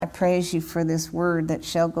praise you for this word that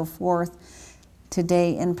shall go forth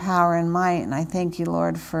today in power and might. And I thank you,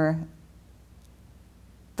 Lord, for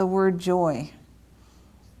the word joy.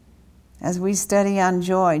 As we study on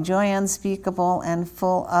joy, joy unspeakable and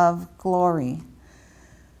full of glory.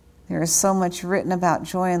 There is so much written about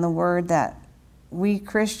joy in the word that we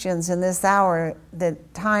Christians in this hour, the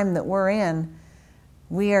time that we're in,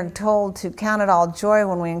 we are told to count it all joy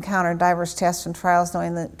when we encounter diverse tests and trials,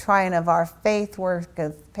 knowing the trying of our faith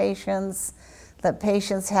worketh patience. Let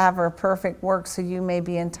patience have her perfect work, so you may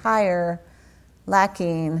be entire,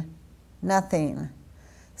 lacking nothing.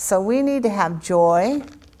 So we need to have joy,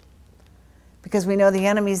 because we know the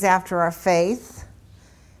enemy's after our faith.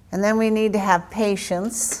 And then we need to have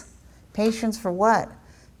patience. Patience for what?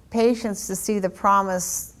 Patience to see the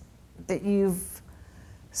promise that you've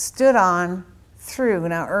stood on through.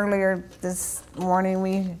 Now, earlier this morning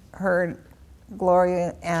we heard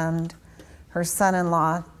Gloria and her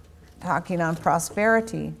son-in-law talking on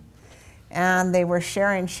prosperity. And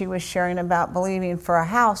she was sharing about believing for a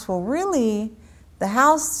house. Well, really, the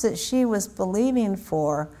house that she was believing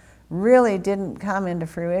for really didn't come into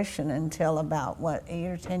fruition until about, 8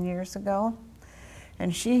 or 10 years ago?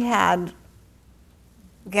 And she had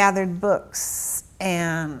gathered books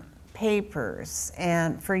and papers,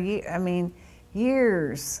 and for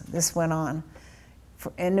years this went on,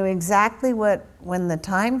 and knew exactly when the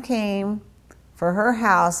time came for her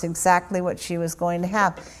house, exactly what she was going to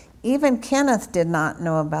have. Even Kenneth did not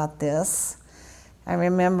know about this. I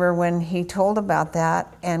remember when he told about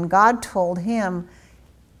that, and God told him,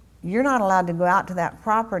 you're not allowed to go out to that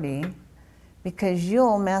property because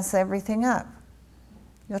you'll mess everything up.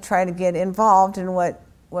 You'll try to get involved in what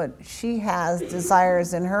she has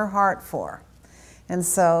desires in her heart for. And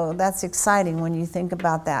so that's exciting when you think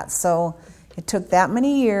about that. So it took that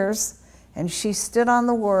many years, and she stood on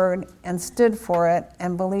the word and stood for it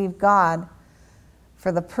and believed God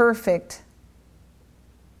for the perfect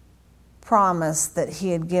promise that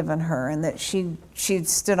he had given her, and that she'd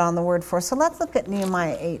stood on the word for. So let's look at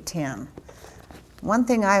Nehemiah 8:10. One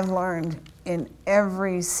thing I've learned in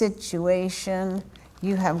every situation,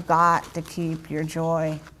 you have got to keep your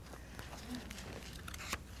joy.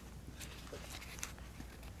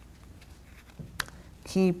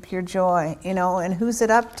 Keep your joy. And who's it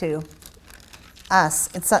up to? Us.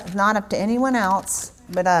 It's not up to anyone else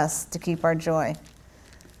but us to keep our joy.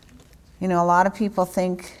 A lot of people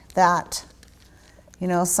think that,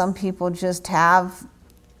 some people just have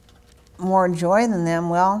more joy than them.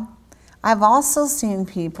 Well, I've also seen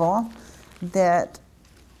people that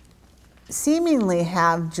seemingly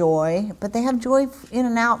have joy, but they have joy in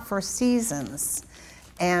and out for seasons.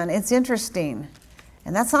 And it's interesting.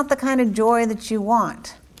 And that's not the kind of joy that you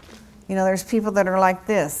want. There's people that are like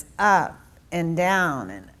this, up and down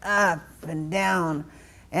and up and down.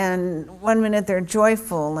 And one minute they're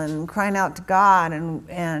joyful and crying out to God,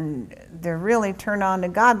 and they're really turned on to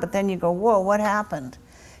God, but then you go, whoa, what happened?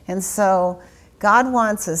 And so God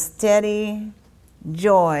wants a steady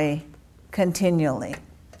joy continually.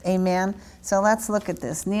 Amen? So let's look at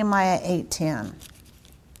this. Nehemiah 8:10.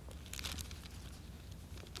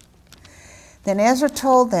 Then Ezra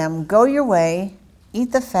told them, go your way,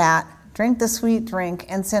 eat the fat, drink the sweet drink,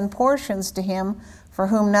 and send portions to him for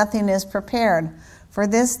whom nothing is prepared. For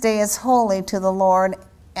this day is holy to the Lord,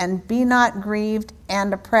 and be not grieved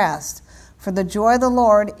and oppressed. For the joy of the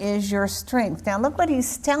Lord is your strength. Now look what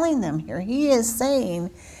he's telling them here. He is saying,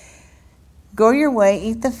 go your way,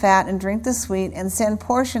 eat the fat, and drink the sweet, and send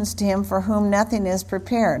portions to him for whom nothing is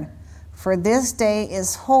prepared. For this day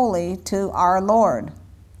is holy to our Lord.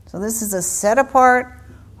 So this is a set-apart,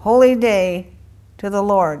 holy day to the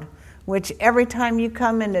Lord, which every time you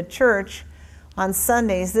come into church on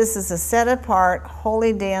Sundays, this is a set-apart,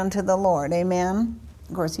 holy day unto the Lord. Amen?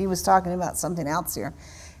 Of course, he was talking about something else here.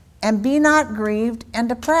 And be not grieved and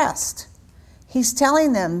depressed. He's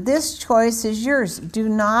telling them, this choice is yours. Do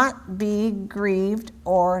not be grieved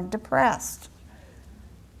or depressed.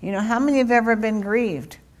 How many have ever been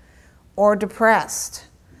grieved or depressed?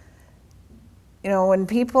 When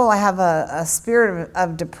people have a spirit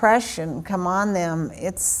of depression come on them,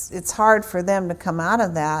 it's hard for them to come out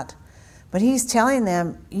of that. But he's telling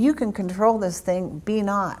them, you can control this thing. Be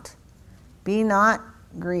not. Be not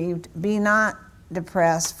grieved. Be not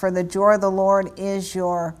depressed. For the joy of the Lord is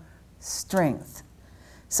your strength.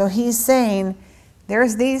 So he's saying,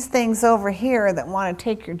 there's these things over here that want to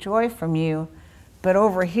take your joy from you, but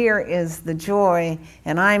over here is the joy,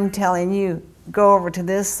 and I'm telling you, go over to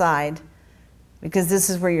this side, because this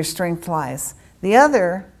is where your strength lies. The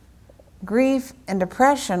other, grief and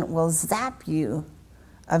depression, will zap you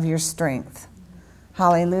of your strength.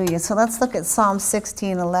 Hallelujah. So let's look at Psalm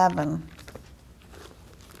 16:11.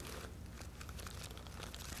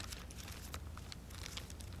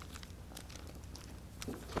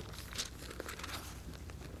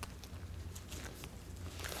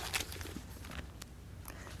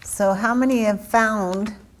 So how many have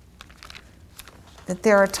found that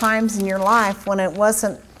there are times in your life when it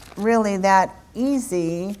wasn't really that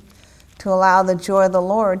easy to allow the joy of the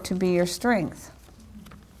Lord to be your strength?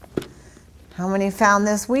 How many found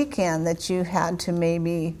this weekend that you had to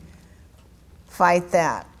maybe fight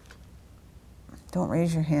that? Don't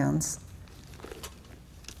raise your hands.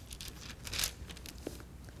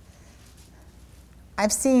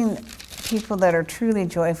 I've seen people that are truly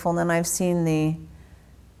joyful, and then I've seen the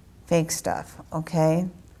fake stuff, okay?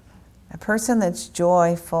 A person that's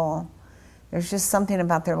joyful, there's just something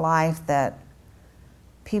about their life that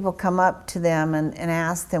people come up to them and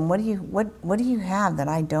ask them, what do you have that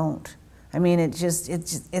I don't? I mean,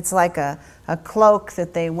 it's like a cloak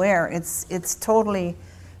that they wear. It's totally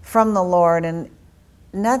from the Lord, and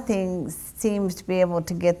nothing seems to be able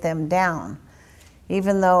to get them down.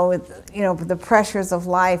 Even though the pressures of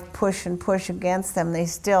life push against them, they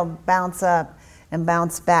still bounce up and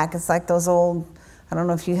bounce back. It's like those old, I don't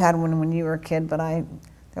know if you had one when you were a kid, but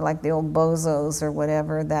they're like the old bozos or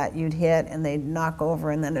whatever that you'd hit and they'd knock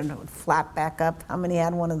over and then it would flap back up. How many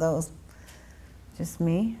had one of those? Just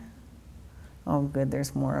me? Oh, good,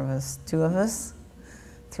 there's more of us. 2 of us?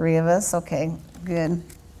 3 of us? Okay, good.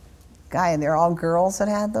 Guy, they're all girls that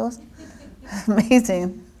had those?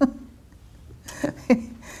 Amazing.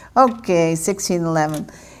 Okay, 16:11.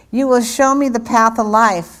 You will show me the path of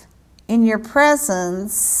life. In your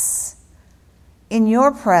presence.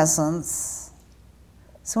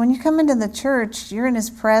 So when you come into the church, you're in his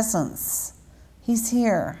presence. He's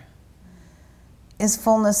here. Is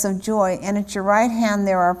fullness of joy, and at your right hand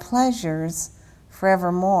there are pleasures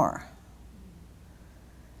forevermore.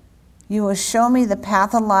 You will show me the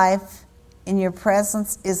path of life. In your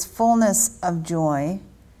presence is fullness of joy.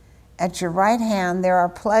 At your right hand there are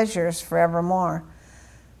pleasures forevermore.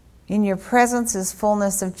 In your presence is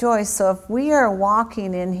fullness of joy. So if we are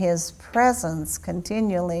walking in his presence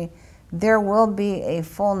continually, there will be a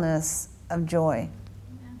fullness of joy.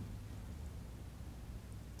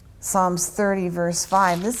 Psalms 30, verse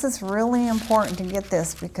 5. This is really important to get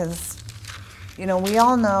this because, we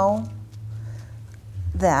all know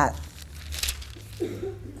that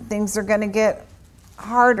things are going to get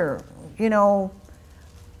harder.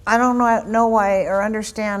 I don't know why or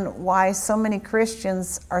understand why so many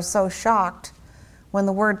Christians are so shocked when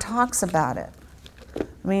the Word talks about it.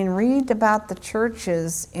 I mean, read about the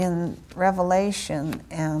churches in Revelation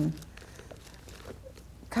and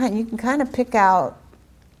you can kind of pick out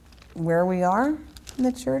where we are in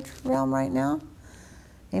the church realm right now.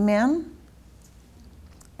 Amen?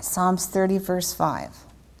 Psalms 30, verse 5.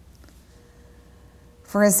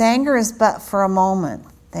 For his anger is but for a moment,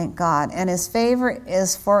 thank God, and his favor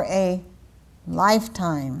is for a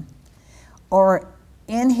lifetime. Or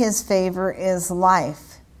in his favor is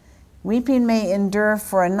life. Weeping may endure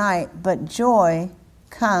for a night, but joy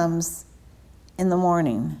comes in the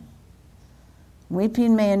morning.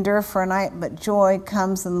 Weeping may endure for a night, but joy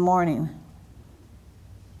comes in the morning.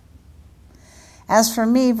 As for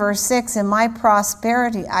me, verse 6, in my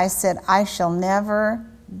prosperity I said, I shall never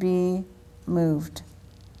be moved.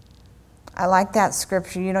 I like that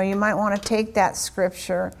scripture. You might want to take that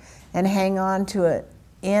scripture and hang on to it.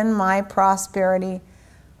 In my prosperity,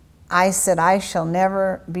 I said, I shall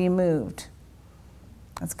never be moved.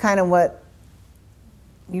 That's kind of what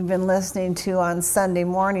you've been listening to on Sunday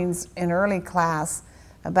mornings in early class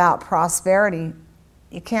about prosperity.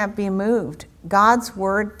 You can't be moved. God's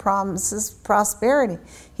word promises prosperity.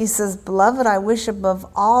 He says, beloved, I wish above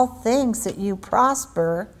all things that you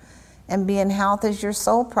prosper and be in health as your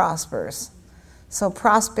soul prospers. So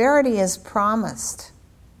prosperity is promised.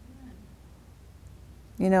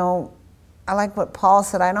 I like what Paul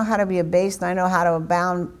said, I know how to be abased and I know how to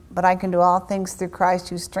abound, but I can do all things through Christ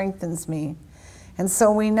who strengthens me. And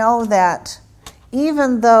so we know that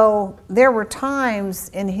even though there were times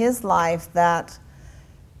in his life that,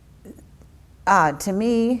 to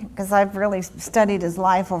me, because I've really studied his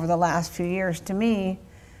life over the last few years, to me,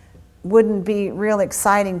 wouldn't be real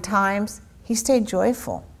exciting times, he stayed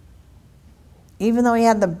joyful. Even though he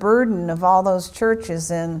had the burden of all those churches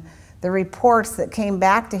and the reports that came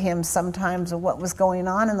back to him sometimes of what was going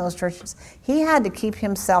on in those churches, he had to keep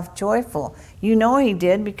himself joyful. He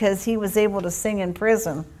did because he was able to sing in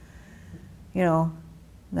prison. That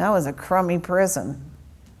was a crummy prison.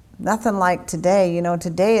 Nothing like today.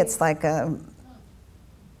 Today it's like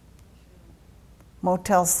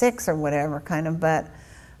Motel 6 or whatever kind of, but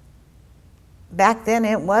back then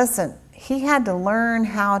it wasn't. He had to learn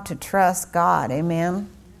how to trust God. Amen.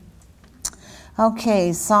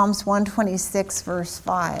 Okay, Psalms 126 verse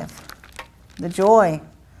 5. The joy.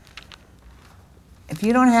 If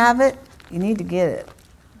you don't have it, you need to get it.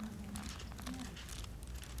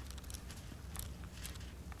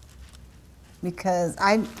 Because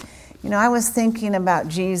I was thinking about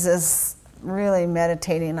Jesus, really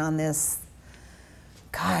meditating on this,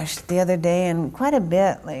 the other day and quite a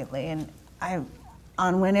bit lately. And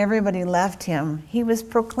on when everybody left him, he was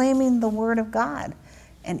proclaiming the word of God.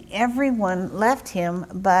 And everyone left him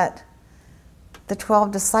but the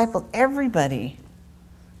 12 disciples. Everybody.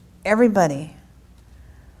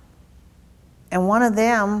 And one of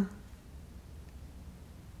them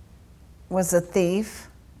was a thief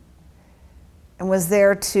and was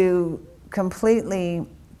there to completely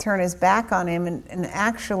turn his back on him. And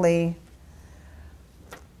actually,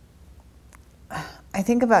 I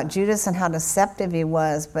think about Judas and how deceptive he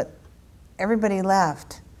was, but everybody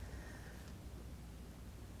left.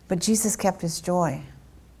 But Jesus kept his joy.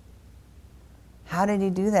 How did he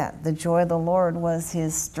do that? The joy of the Lord was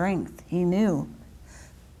his strength. He knew.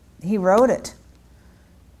 He wrote it.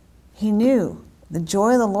 He knew. The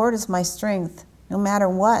joy of the Lord is my strength, no matter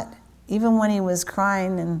what. Even when he was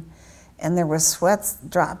crying and there were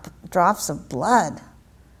drops of blood.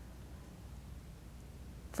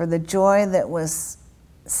 For the joy that was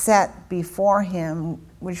set before him,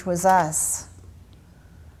 which was us.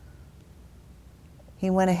 He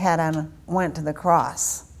went ahead and went to the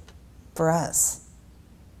cross for us.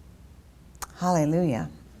 Hallelujah.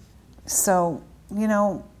 So,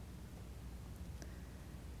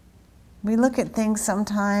 we look at things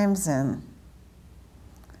sometimes, and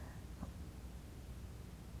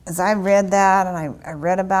as I read that and I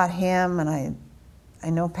read about him, and I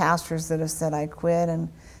know pastors that have said I quit and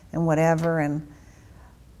whatever, and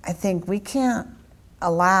I think we can't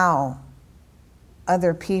allow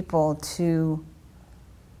other people to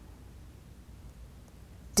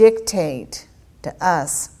dictate to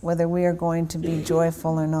us whether we are going to be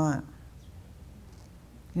joyful or not.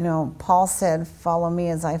 Paul said, follow me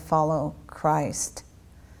as I follow Christ.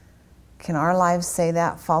 Can our lives say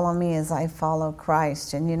that? Follow me as I follow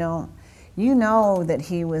Christ. And you know that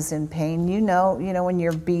he was in pain. You know when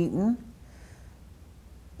you're beaten,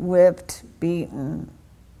 whipped, beaten,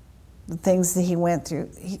 the things that he went through.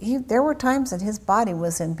 There were times that his body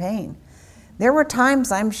was in pain. There were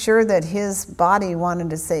times, I'm sure, that his body wanted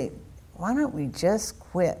to say, why don't we just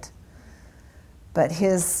quit? But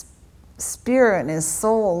his spirit and his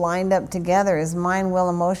soul lined up together, his mind,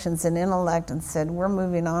 will, emotions, and intellect, and said, we're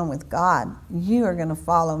moving on with God. You are going to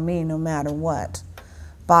follow me no matter what.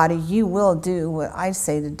 Body, you will do what I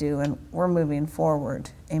say to do, and we're moving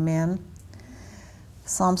forward. Amen.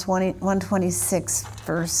 Psalms 126,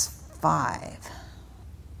 verse 5.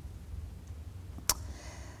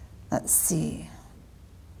 Let's see.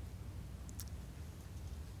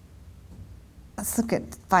 Let's look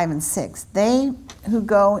at 5 and 6. They who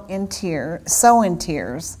sow in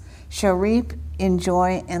tears, shall reap in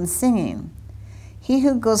joy and singing. He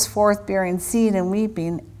who goes forth bearing seed and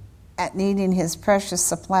weeping at needing his precious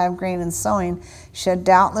supply of grain and sowing, shall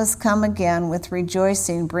doubtless come again with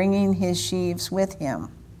rejoicing, bringing his sheaves with him.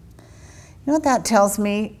 You know what that tells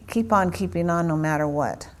me? Keep on keeping on no matter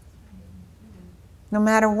what. No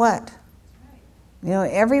matter what.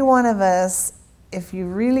 Every one of us, if you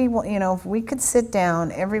really, if we could sit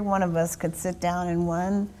down, every one of us could sit down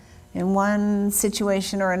in one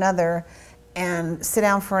situation or another and sit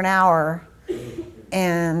down for an hour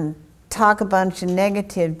and talk a bunch of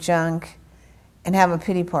negative junk and have a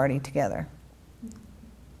pity party together.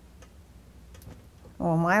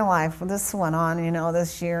 Well, my life, this went on,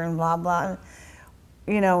 this year and blah, blah.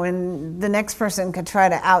 And the next person could try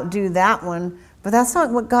to outdo that one, but that's not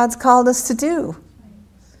what God's called us to do.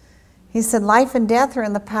 He said, life and death are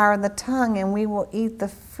in the power of the tongue, and we will eat the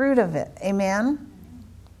fruit of it. Amen?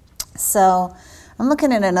 So I'm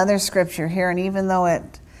looking at another scripture here, and even though I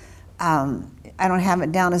don't have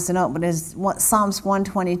it down as a note, but it's Psalms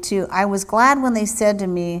 122. I was glad when they said to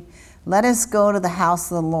me, let us go to the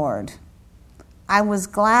house of the Lord. I was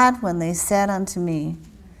glad when they said unto me,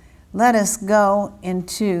 let us go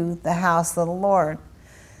into the house of the Lord.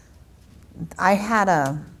 I had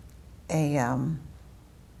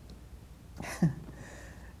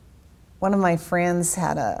one of my friends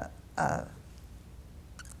had a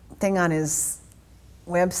thing on his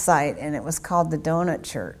website, and it was called the Donut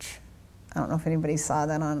Church. I don't know if anybody saw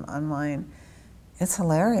that on mine. It's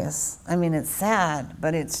hilarious. I mean, it's sad,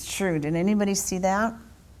 but it's true. Did anybody see that?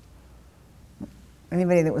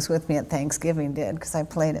 Anybody that was with me at Thanksgiving did, because I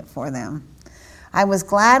played it for them. I was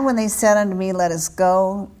glad when they said unto me, let us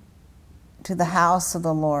go to the house of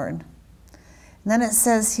the Lord. And then it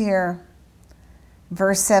says here,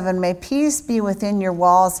 verse 7, may peace be within your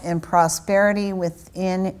walls and prosperity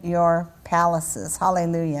within your palaces.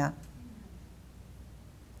 Hallelujah.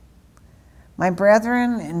 My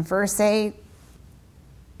brethren, in verse 8,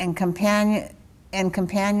 and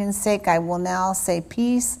companion's sake, I will now say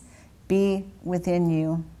peace be within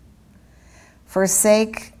you. For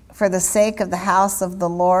the sake of the house of the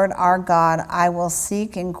Lord our God, I will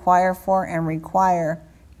seek, inquire for, and require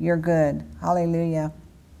your good. Hallelujah.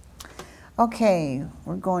 Okay,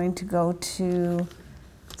 we're going to go to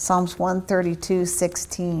Psalms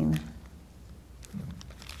 132:16.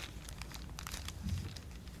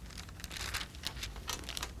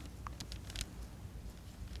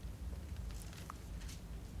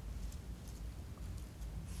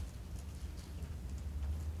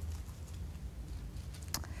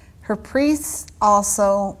 Her priests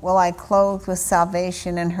also will I clothe with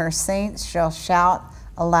salvation, and her saints shall shout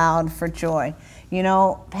aloud for joy. You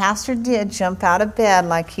know, Pastor did jump out of bed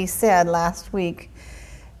like he said last week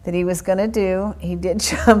that he was going to do. He did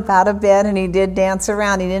jump out of bed and he did dance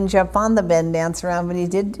around. He didn't jump on the bed and dance around, but he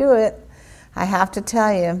did do it. I have to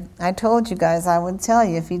tell you, I told you guys I would tell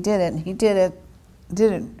you if he did it. He did it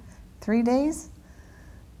 3 days?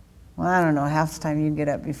 Well, I don't know. Half the time you'd get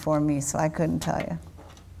up before me, so I couldn't tell you.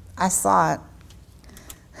 I saw it.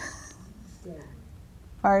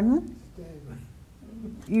 Pardon?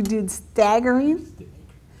 You did staggering?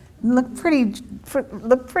 Looked pretty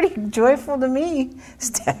joyful to me.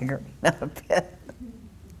 Staggering out of bed.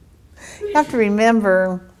 You have to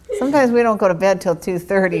remember, sometimes we don't go to bed till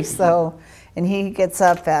 2:30, so, and he gets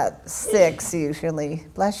up at 6 usually.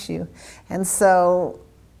 Bless you. And so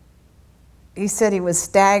he said he was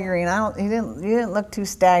staggering. You didn't look too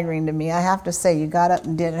staggering to me. I have to say, you got up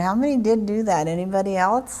and did it. How many did do that? Anybody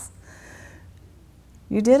else?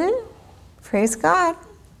 You did it? Praise God.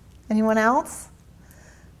 Anyone else?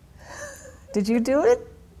 Did you do it?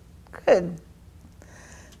 Good.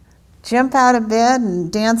 Jump out of bed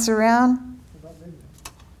and dance around? What about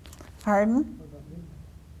midnight? Pardon? What about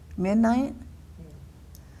Midnight? midnight? Yeah.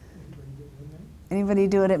 Anybody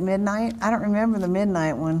do it at midnight? I don't remember the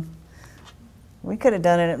midnight one. We could have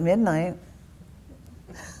done it at midnight.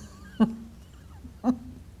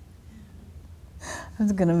 I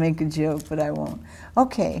was going to make a joke, but I won't.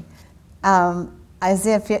 Okay. Isaiah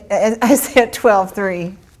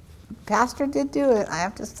 12:3. Pastor did do it, I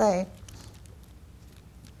have to say.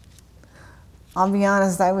 I'll be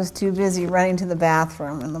honest, I was too busy running to the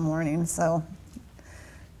bathroom in the morning, so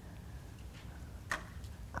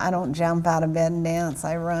I don't jump out of bed and dance,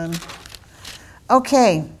 I run.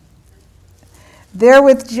 Okay. There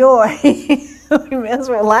with joy. We may as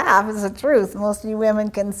well laugh, it's the truth. Most of you women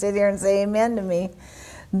can sit here and say amen to me.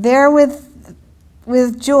 There with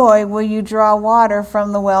joy will you draw water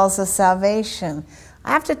from the wells of salvation.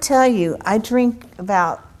 I have to tell you, I drink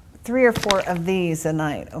about 3 or 4 of these a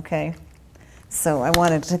night, okay? So I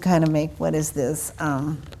wanted to kind of make, what is this,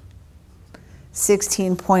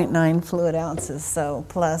 16.9 fluid ounces. So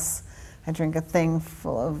plus I drink a thing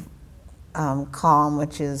full of Calm,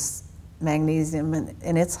 which is magnesium,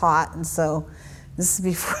 and it's hot. And so this is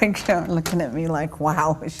before I go looking at me like,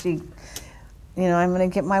 wow, is she, I'm going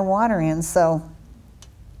to get my water in. So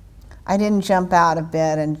I didn't jump out of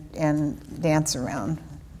bed and dance around.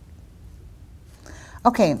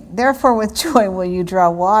 Okay, therefore with joy will you draw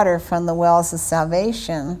water from the wells of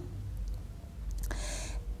salvation.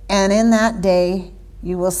 And in that day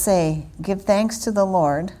you will say, give thanks to the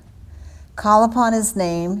Lord, call upon his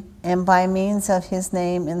name, and by means of his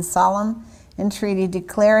name in solemn entreaty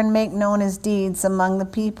declare and make known his deeds among the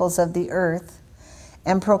peoples of the earth,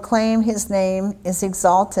 and proclaim his name is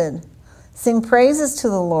exalted. Sing praises to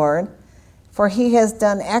the Lord, for he has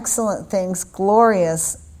done excellent things,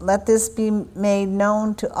 glorious. Let this be made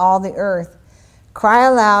known to all the earth. Cry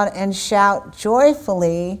aloud and shout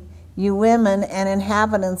joyfully, you women and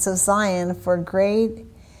inhabitants of Zion, for great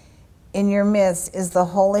in your midst is the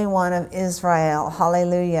Holy One of Israel.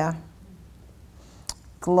 Hallelujah.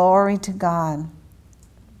 Glory to God.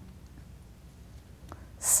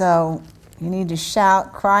 So you need to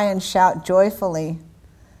shout, cry and shout joyfully,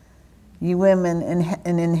 you women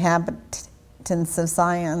and inhabitants of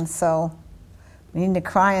Zion. So we need to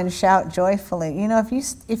cry and shout joyfully.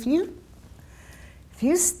 If you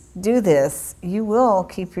do this, you will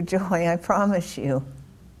keep your joy, I promise you.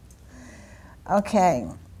 Okay,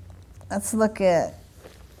 let's look at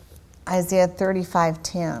Isaiah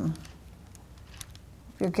 35:10.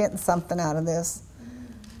 If you're getting something out of this.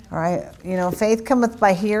 All right, faith cometh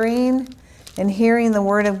by hearing, and hearing the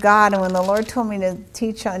word of God. And when the Lord told me to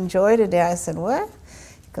teach on joy today, I said, what?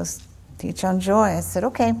 He goes, teach on joy. I said,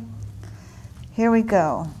 okay. Here we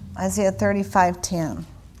go. Isaiah 35:10.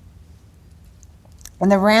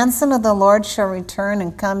 And the ransom of the Lord shall return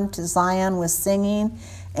and come to Zion with singing,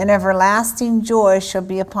 and everlasting joy shall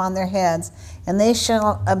be upon their heads. And they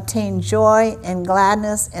shall obtain joy and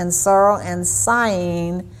gladness, and sorrow and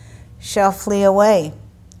sighing shall flee away.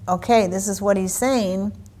 Okay, this is what he's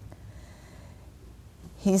saying.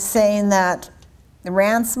 He's saying that the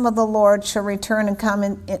ransom of the Lord shall return and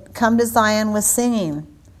come to Zion with singing,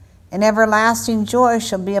 and everlasting joy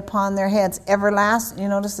shall be upon their heads. Everlasting, you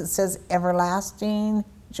notice it says everlasting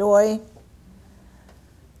joy.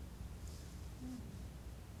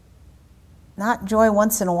 Not joy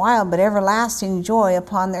once in a while, but everlasting joy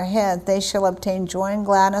upon their heads. They shall obtain joy and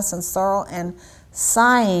gladness, and sorrow and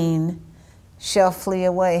sighing shall flee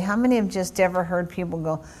away. How many have just ever heard people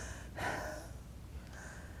go,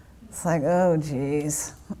 it's like, oh,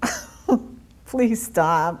 geez, please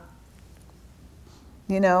stop.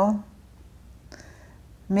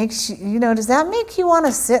 Makes you, does that make you want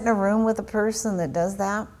to sit in a room with a person that does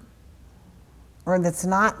that? Or that's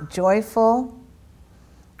not joyful?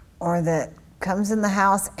 Or that comes in the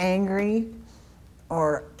house angry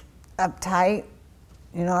or uptight?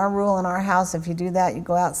 Our rule in our house, if you do that, you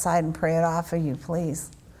go outside and pray it off of you,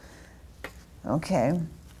 please. Okay,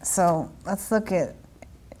 so let's look at,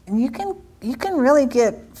 and you can really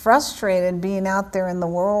get frustrated being out there in the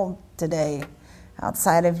world today,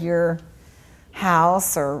 outside of your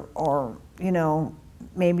house or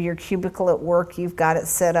maybe your cubicle at work, you've got it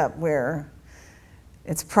set up where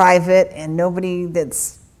it's private and nobody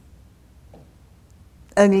that's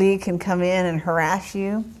ugly can come in and harass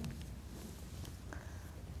you.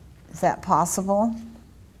 Is that possible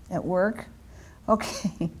at work?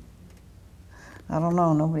 Okay. I don't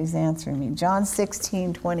know. Nobody's answering me. John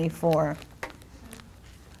 16:24.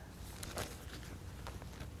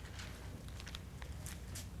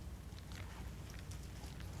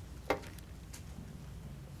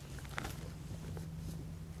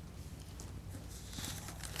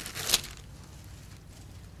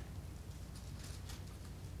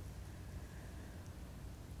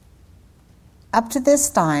 Up to this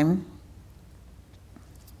time,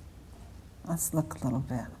 let's look a little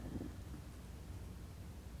bit.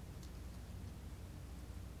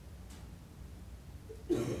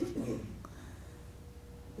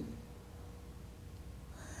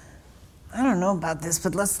 I don't know about this,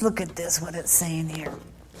 but let's look at this, what it's saying here.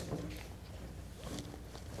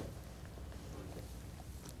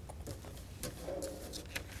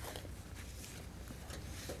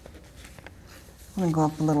 I'm going to go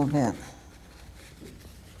up a little bit.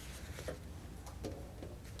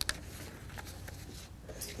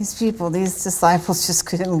 These disciples just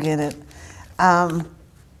couldn't get it.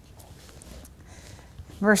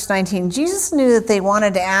 Verse 19, Jesus knew that they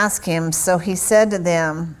wanted to ask him, so he said to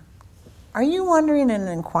them, are you wondering and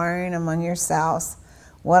inquiring among yourselves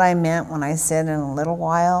what I meant when I said in a little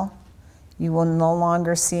while you will no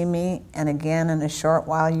longer see me, and again in a short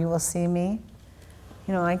while you will see me?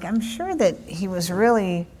 I'm sure that he was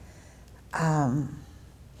really...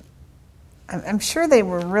 I'm sure they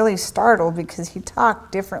were really startled because he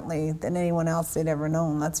talked differently than anyone else they'd ever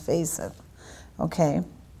known, let's face it. Okay.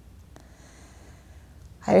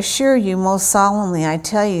 I assure you, most solemnly, I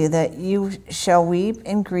tell you that you shall weep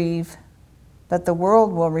and grieve, but the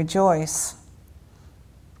world will rejoice.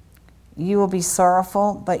 You will be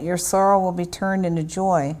sorrowful, but your sorrow will be turned into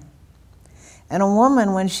joy. And a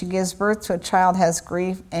woman, when she gives birth to a child, has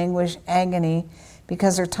grief, anguish, agony,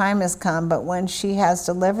 because her time has come, but when she has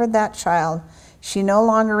delivered that child, she no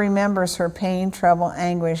longer remembers her pain, trouble,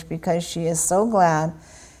 anguish, because she is so glad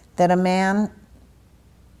that a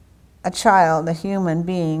child, a human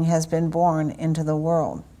being, has been born into the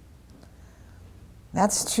world.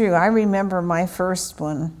 That's true. I remember my first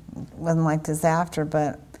one. It wasn't like this after,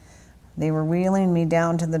 but they were wheeling me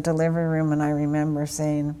down to the delivery room, and I remember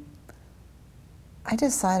saying, I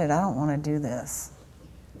decided I don't want to do this.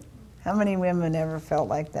 How many women ever felt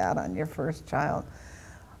like that on your first child?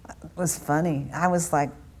 It was funny. I was like,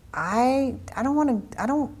 I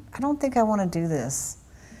don't think I want to do this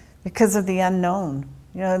because of the unknown.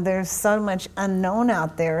 There's so much unknown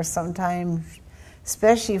out there sometimes,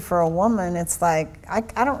 especially for a woman. It's like, I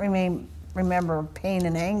don't remember pain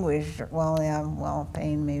and anguish.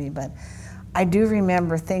 Pain maybe, but I do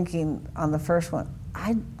remember thinking on the first one,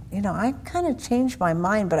 I kind of changed my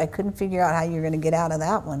mind, but I couldn't figure out how you're going to get out of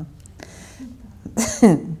that one.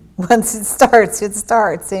 Once it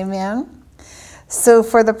starts, amen? So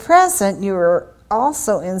for the present, you are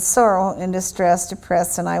also in sorrow, in distress,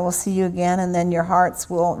 depressed, and I will see you again, and then your hearts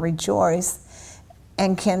will rejoice,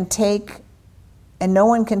 and no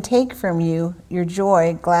one can take from you your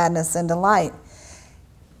joy, gladness, and delight.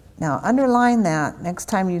 Now, underline that next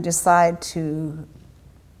time you decide to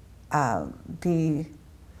be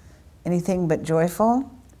anything but joyful.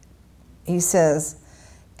 He says,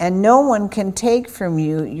 and no one can take from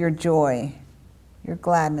you your joy, your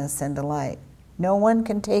gladness, and delight. No one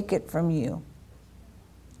can take it from you.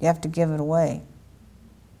 You have to give it away.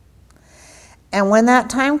 And when that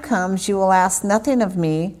time comes, you will ask nothing of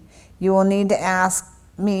me. You will need to ask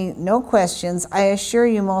me no questions. I assure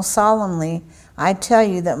you most solemnly, I tell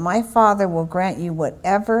you that my Father will grant you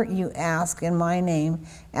whatever you ask in my name,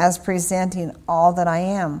 as presenting all that I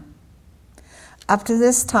am. Up to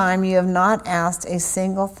this time you have not asked a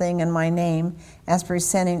single thing in my name, as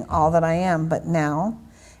presenting all that I am. But now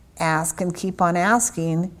ask and keep on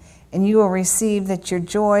asking, and you will receive, that your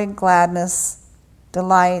joy, gladness,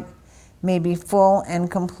 delight may be full and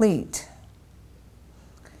complete.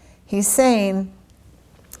 He's saying,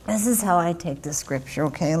 this is how I take the scripture,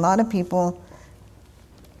 okay? A lot of people,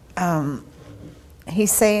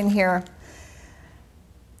 he's saying here,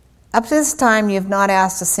 up to this time you have not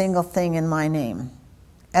asked a single thing in my name,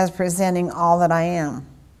 as presenting all that I am.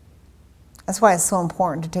 That's why it's so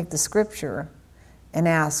important to take the scripture and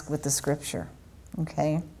ask with the scripture,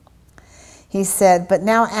 okay? He said, but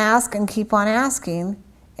now ask and keep on asking,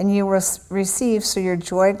 and you will receive, so your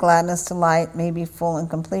joy, gladness, delight may be full and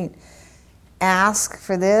complete. Ask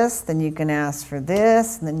for this, then you can ask for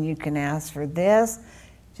this, and then you can ask for this.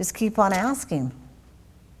 Just keep on asking.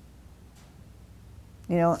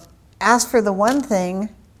 You know, ask for the one thing.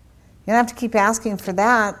 You don't have to keep asking for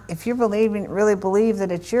that. If you really believe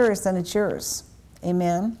that it's yours, then it's yours.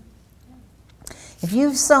 Amen? If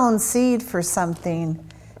you've sown seed for something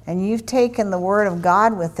and you've taken the word of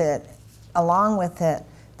God with it, along with it,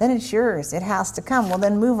 then it's yours. It has to come. Well,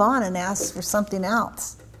 then move on and ask for something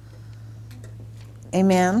else.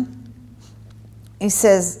 Amen? He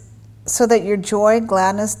says, so that your joy,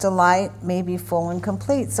 gladness, delight may be full and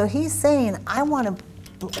complete. So he's saying, I'm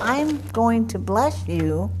going to bless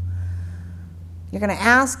you. You're going to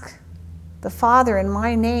ask the Father in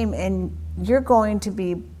my name, and you're going to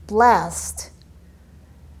be blessed.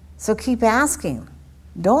 So keep asking.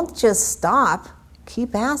 Don't just stop.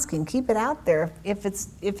 Keep asking. Keep it out there. If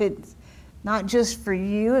it's not just for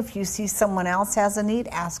you, if you see someone else has a need,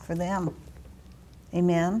 ask for them.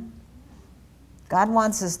 Amen. God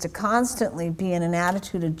wants us to constantly be in an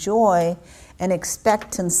attitude of joy and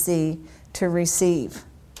expectancy to receive.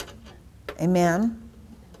 Amen.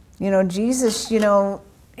 You know, Jesus, he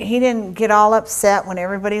didn't get all upset when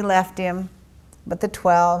everybody left him, but the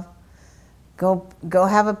 12, go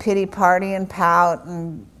have a pity party and pout,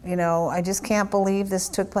 and, I just can't believe this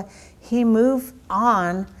took place. He moved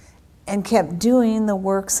on and kept doing the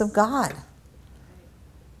works of God.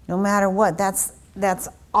 No matter what, that's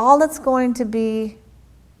all that's going to be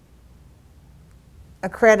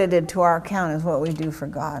accredited to our account is what we do for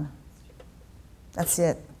God. That's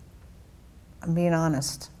it. I'm being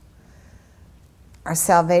honest. Our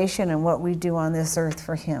salvation and what we do on this earth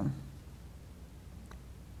for him.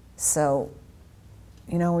 So,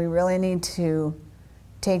 we really need to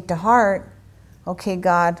take to heart, okay,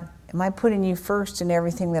 God, am I putting you first in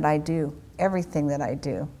everything that I do? Everything that I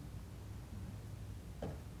do.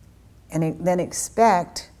 And then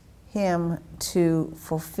expect him to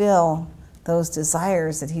fulfill those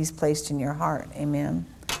desires that he's placed in your heart. Amen.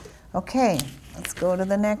 Okay, let's go to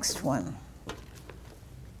the next one.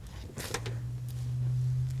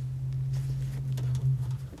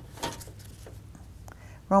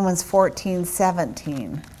 Romans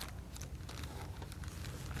 14:17.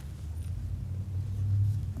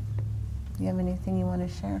 Do you have anything you want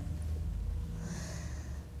to share?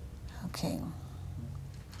 Okay.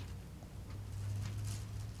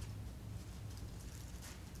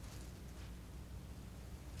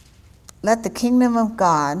 For the kingdom of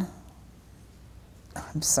God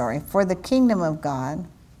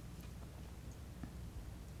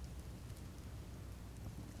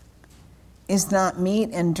is not meat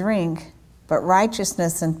and drink, but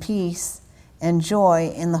righteousness and peace and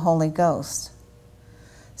joy in the Holy Ghost.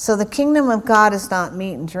 So the kingdom of God is not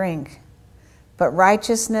meat and drink, but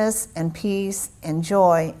righteousness and peace and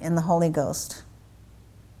joy in the Holy Ghost.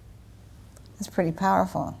 That's pretty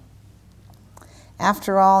powerful.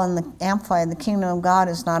 After all, in the Amplified, the kingdom of God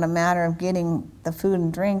is not a matter of getting the food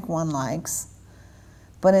and drink one likes,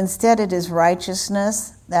 but instead it is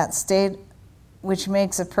righteousness, that state which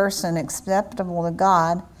makes a person acceptable to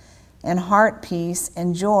God, and heart peace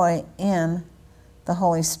and joy in the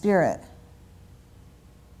Holy Spirit.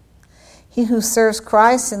 He who serves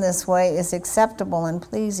Christ in this way is acceptable and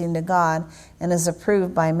pleasing to God and is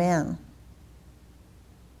approved by men.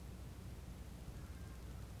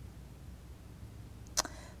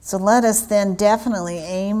 So let us then definitely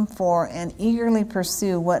aim for and eagerly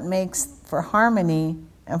pursue what makes for harmony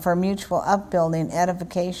and for mutual upbuilding,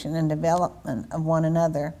 edification, and development of one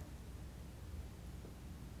another.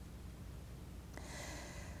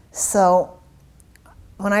 So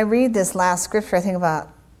when I read this last scripture, I think about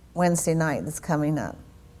Wednesday night that's coming up.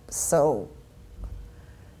 So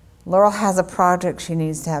Laurel has a project she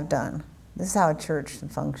needs to have done. This is how a church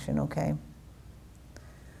should function, okay?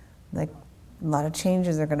 Like, a lot of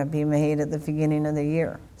changes are going to be made at the beginning of the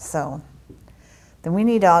year. So then we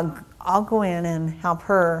need to all go in and help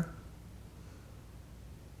her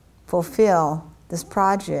fulfill this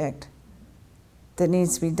project that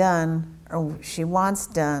needs to be done, or she wants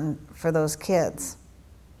done, for those kids.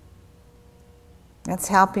 That's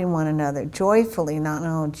helping one another joyfully, not,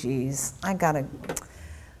 oh geez, I gotta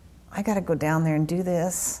go down there and do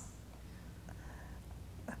this.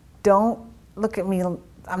 Don't look at me.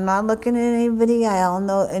 I'm not looking at anybody. I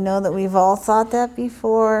know that we've all thought that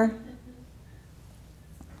before.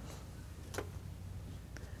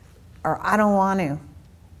 Or I don't want to.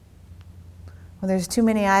 Well, there's too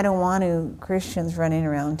many I don't want to Christians running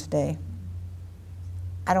around today.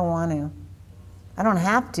 I don't want to. I don't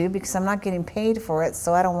have to because I'm not getting paid for it,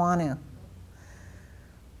 so I don't want to.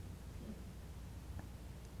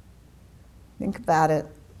 Think about it.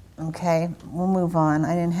 Okay, we'll move on.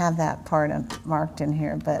 I didn't have that part marked in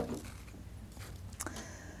here, but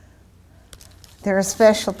there are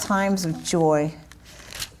special times of joy.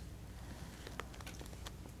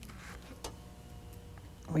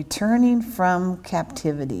 Returning from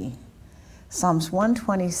captivity. Psalms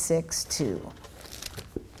 126:2.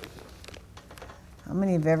 How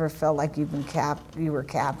many have ever felt like you were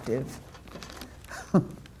captive?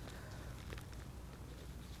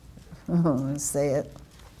 Let's say it.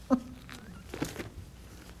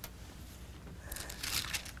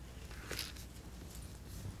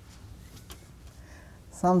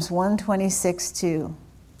 Psalms 126:2.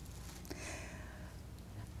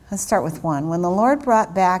 Let's start with 1. When the Lord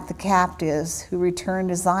brought back the captives who returned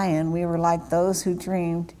to Zion, we were like those who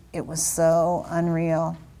dreamed. It was so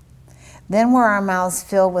unreal. Then were our mouths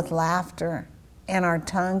filled with laughter and our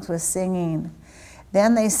tongues with singing.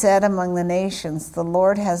 Then they said among the nations, the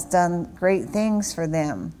Lord has done great things for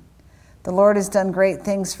them. The Lord has done great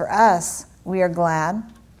things for us. We are glad.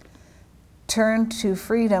 Turn to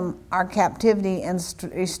freedom our captivity and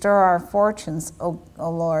restore our fortunes, O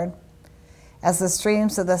Lord. As the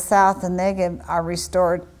streams of the south and Negev are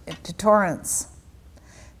restored to torrents.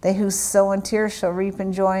 They who sow in tears shall reap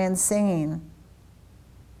in joy and singing.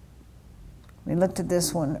 We looked at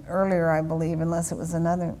this one earlier, I believe, unless it was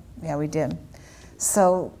another. Yeah, we did.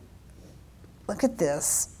 So, look at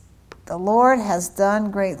this. The Lord has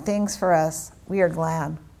done great things for us. We are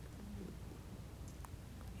glad.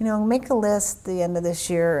 You know, make a list at the end of this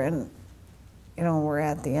year, and, you know, we're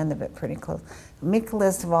at the end of it pretty close. Make a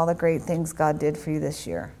list of all the great things God did for you this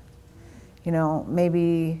year. You know,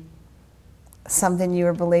 maybe something you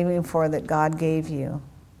were believing for that God gave you.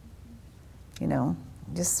 You know,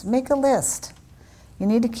 just make a list. You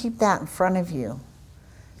need to keep that in front of you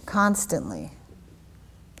constantly.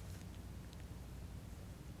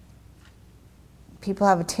 People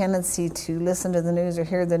have a tendency to listen to the news or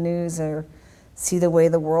hear the news or see the way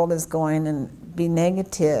the world is going and be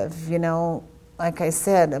negative. You know, like I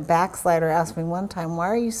said, a backslider asked me one time, why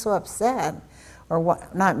are you so upset? Or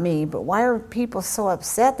what, not me, but why are people so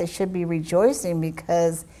upset? They should be rejoicing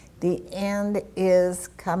because the end is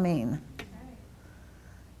coming.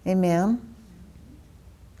 Amen?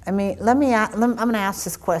 I mean, I'm going to ask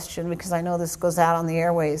this question because I know this goes out on the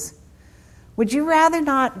airways. Would you rather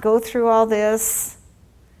not go through all this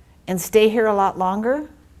and stay here a lot longer?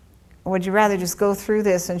 Or would you rather just go through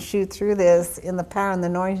this and shoot through this in the power and the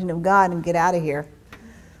anointing of God and get out of here?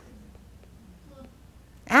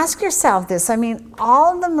 Ask yourself this. I mean,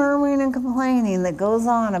 all the murmuring and complaining that goes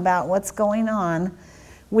on about what's going on,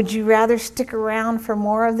 would you rather stick around for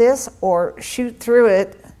more of this or shoot through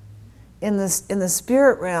it in the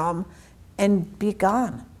spirit realm and be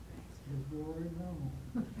gone?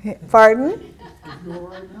 Pardon?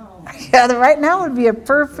 Yeah, right now would be a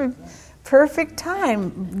perfect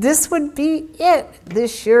time. This would be it.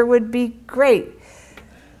 This year would be great.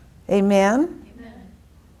 Amen?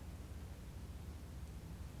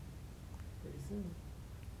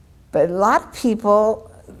 But a lot of people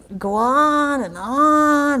go on and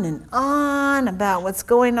on and on about what's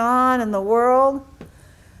going on in the world.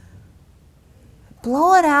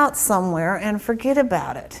 Blow it out somewhere and forget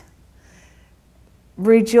about it.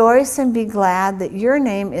 Rejoice and be glad that your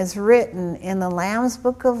name is written in the Lamb's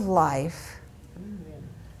Book of Life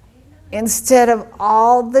instead of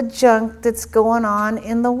all the junk that's going on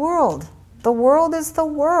in the world. The world is the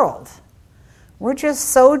world. We're just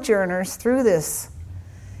sojourners through this.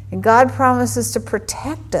 And God promises to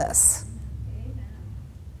protect us.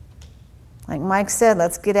 Like Mike said,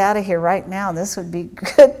 let's get out of here right now. This would be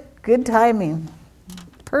good timing.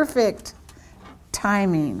 Perfect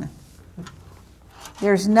timing.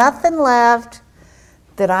 There's nothing left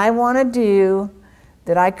that I want to do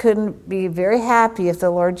that I couldn't be very happy if the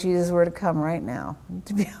Lord Jesus were to come right now,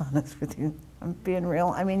 to be honest with you. I'm being real.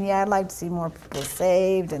 I mean, yeah, I'd like to see more people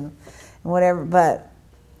saved and whatever, but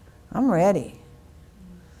I'm ready.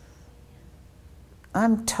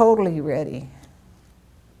 I'm totally ready.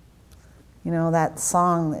 You know, that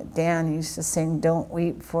song that Dan used to sing, "Don't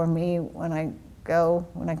weep for me when I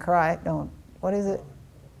cry, what is it?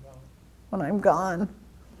 When I'm gone.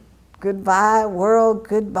 Goodbye, world,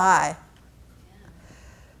 goodbye."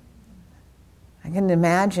 I can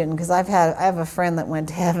imagine, because I have a friend that went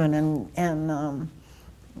to heaven, and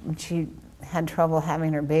she had trouble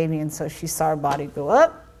having her baby, and so she saw her body go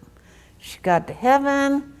up. She got to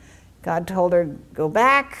heaven. God told her to go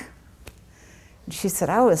back. And she said,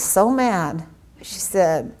 "I was so mad." She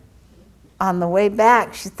said, on the way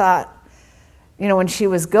back, she thought, you know, when she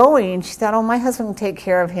was going, she thought, "Oh, my husband can take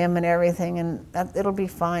care of him and everything, and it'll be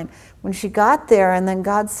fine." When she got there and then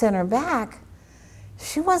God sent her back,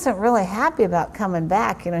 she wasn't really happy about coming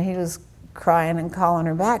back. You know, he was crying and calling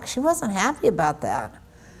her back. She wasn't happy about that.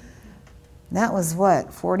 That was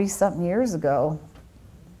what, 40-something years ago?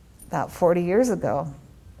 About 40 years ago.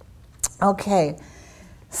 Okay,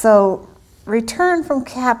 so return from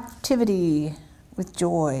captivity with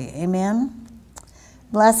joy. Amen?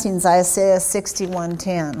 Blessings, Isaiah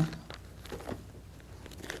 61:10.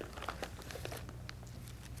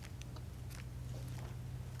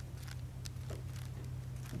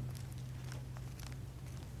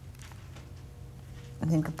 I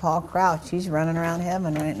think of Paul Crouch. He's running around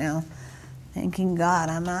heaven right now, thanking God,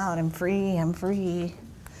 I'm out, I'm free, I'm free.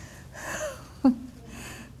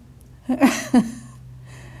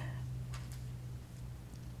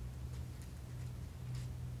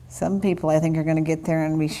 Some people, I think, are going to get there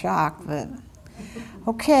and be shocked, but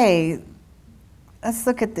okay, let's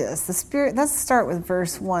look at this. Let's start with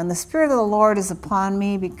verse 1. The Spirit of the Lord is upon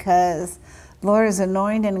me because the Lord has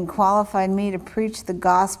anointed and qualified me to preach the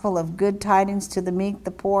gospel of good tidings to the meek,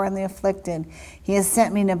 the poor, and the afflicted. He has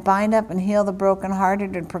sent me to bind up and heal the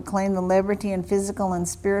brokenhearted, and proclaim the liberty and physical and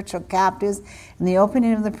spiritual captives, and the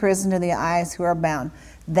opening of the prison to the eyes who are bound.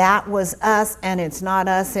 That was us, and it's not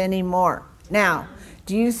us anymore. Now,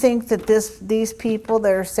 do you think that these people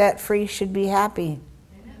that are set free should be happy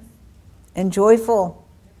and joyful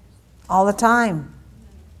all the time?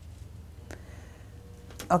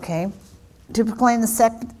 Okay. To proclaim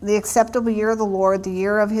the acceptable year of the Lord, the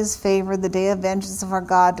year of his favor, the day of vengeance of our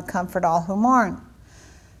God, to comfort all who mourn.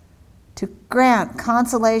 To grant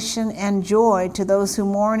consolation and joy to those who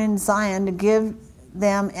mourn in Zion, to give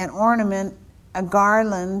them an ornament, a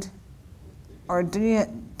garland, or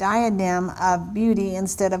diadem of beauty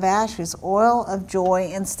instead of ashes, oil of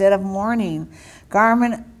joy instead of mourning,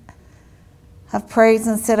 garment of praise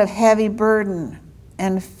instead of heavy burden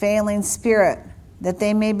and failing spirit, that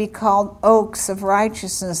they may be called oaks of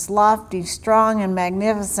righteousness, lofty, strong, and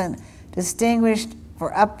magnificent, distinguished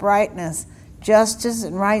for uprightness, justice,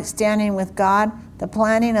 and right standing with God, the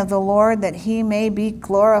planting of the Lord, that he may be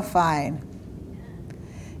glorified.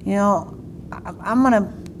 You know, I'm going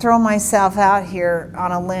to throw myself out here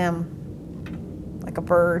on a limb, like a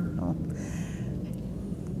bird.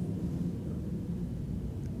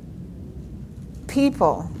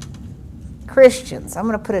 People, Christians, I'm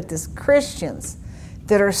going to put it this, Christians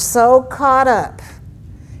that are so caught up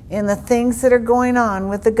in the things that are going on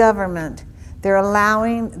with the government, they're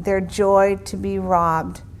allowing their joy to be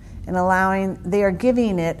robbed and they are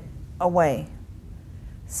giving it away.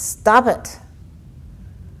 Stop it.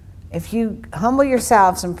 If you humble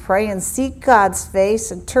yourselves and pray and seek God's face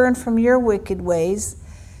and turn from your wicked ways,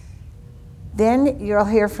 then you'll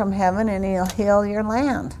hear from heaven and he'll heal your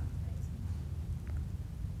land.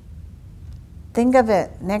 Think of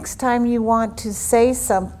it. Next time you want to say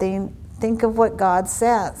something, think of what God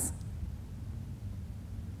says.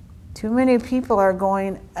 Too many people are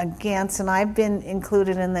going against, and I've been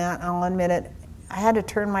included in that, I'll admit it. I had to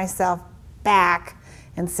turn myself back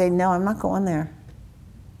and say, no, I'm not going there.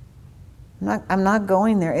 I'm not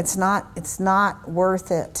going there. It's not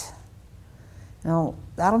worth it. No,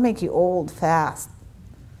 that'll make you old fast.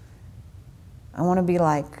 I want to be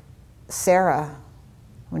like Sarah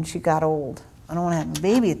when she got old. I don't want to have a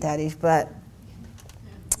baby at that age, but,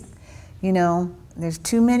 there's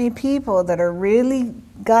too many people that are really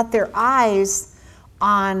got their eyes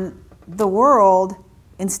on the world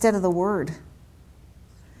instead of the Word.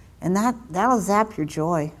 And that'll zap your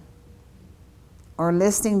joy. Or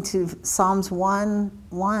listening to Psalms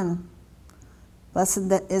 1:1.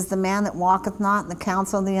 Blessed is the man that walketh not in the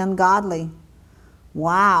counsel of the ungodly.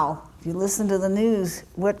 Wow. If you listen to the news,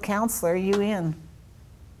 what counsel are you in?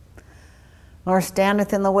 Nor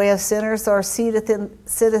standeth in the way of sinners, or sitteth in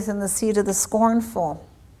the seat of the scornful.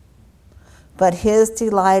 But his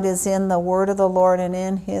delight is in the word of the Lord, and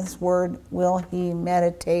in his word will he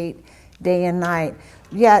meditate day and night.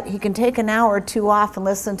 Yet he can take an hour or two off and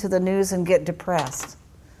listen to the news and get depressed.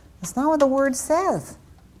 That's not what the word says.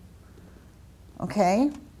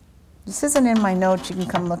 Okay? This isn't in my notes. You can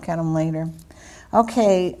come look at them later.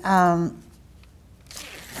 Okay,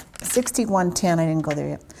 61:10. I didn't go there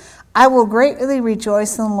yet. I will greatly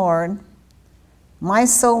rejoice in the Lord. My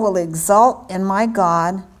soul will exult in my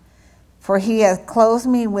God, for he hath clothed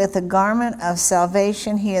me with a garment of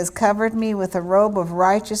salvation. He has covered me with a robe of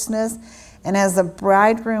righteousness. And as a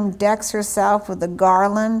bridegroom decks herself with a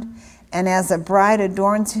garland, and as a bride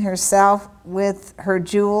adorns herself with her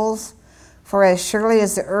jewels, for as surely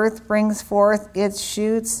as the earth brings forth its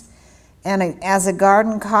shoots, and as a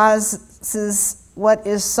garden causes what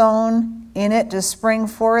is sown in it to spring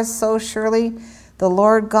forth, so surely the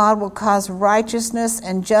Lord God will cause righteousness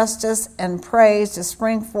and justice and praise to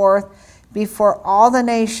spring forth before all the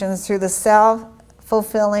nations through the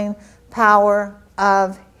self-fulfilling power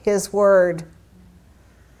of his word.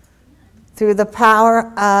 Through the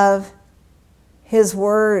power of his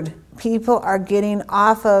word. People are getting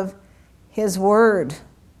off of his word.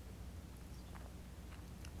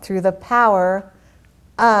 Through the power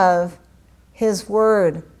of his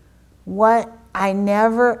word. What I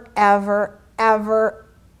never, ever, ever,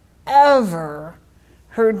 ever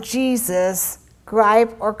heard Jesus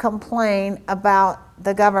gripe or complain about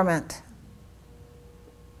the government.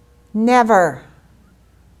 Never.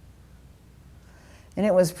 And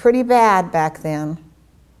it was pretty bad back then.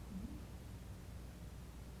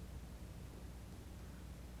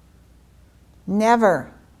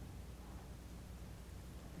 Never.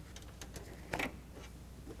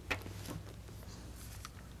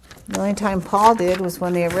 The only time Paul did was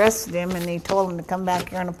when they arrested him and they told him to come back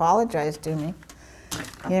here and apologize to me.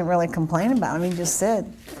 He didn't really complain about him. He just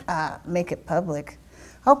said, make it public.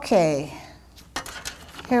 Okay.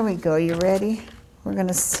 Here we go. You ready? We're going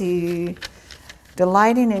to see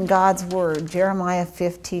delighting in God's word, Jeremiah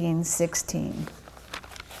 15:16.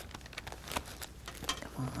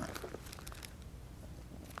 Come on.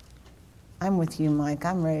 I'm with you, Mike.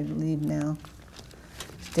 I'm ready to leave now.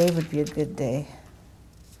 Today would be a good day.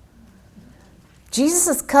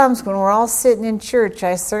 Jesus comes when we're all sitting in church.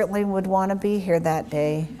 I certainly would want to be here that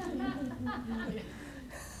day.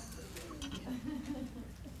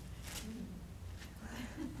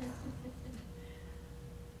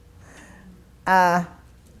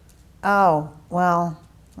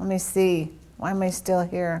 Let me see. Why am I still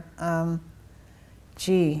here? I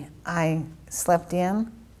slept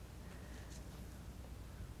in.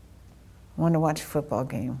 I wanted to watch a football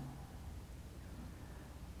game.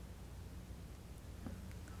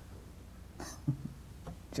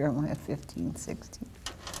 Jeremiah 15:16.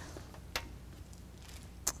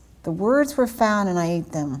 The words were found and I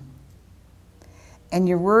ate them. And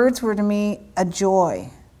your words were to me a joy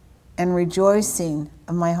and rejoicing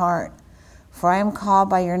of my heart. For I am called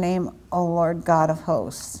by your name, O Lord God of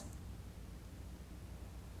hosts.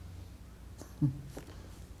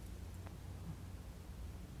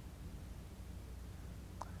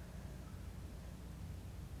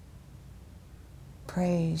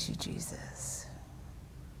 Praise you, Jesus.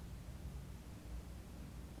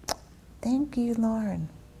 Thank you, Lord.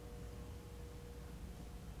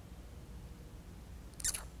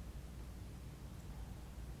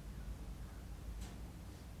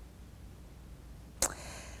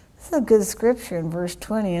 This is a good scripture in verse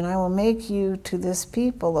 20. And I will make you to this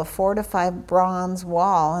people a fortified bronze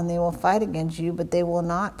wall, and they will fight against you, but they will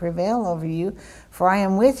not prevail over you. For I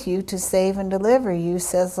am with you to save and deliver you,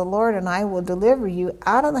 says the Lord, and I will deliver you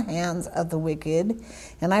out of the hands of the wicked,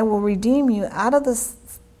 and I will redeem you out of the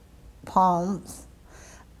palms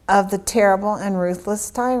of the terrible and ruthless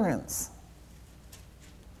tyrants.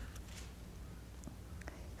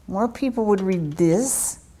 More people would read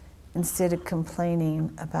this instead of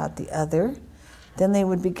complaining about the other. Then they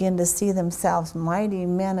would begin to see themselves mighty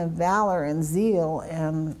men of valor and zeal.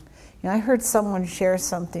 And I heard someone share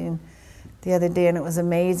something the other day, and it was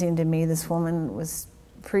amazing to me. This woman was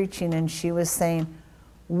preaching, and she was saying,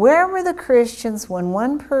 Where were the Christians when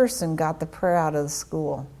one person got the prayer out of the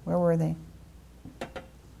school? Where were they?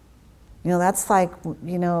 That's like,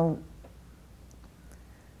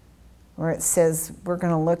 where it says we're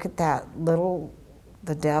going to look at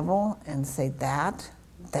the devil and say that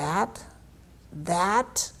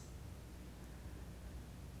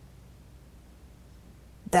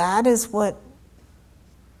is what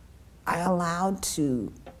I allowed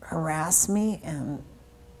to harass me and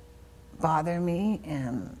bother me.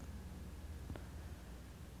 And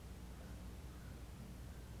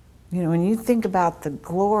when you think about the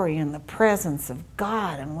glory and the presence of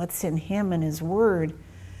God and what's in Him and His Word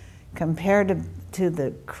compared to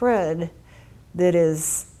the crud that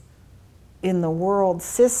is in the world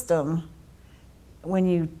system, when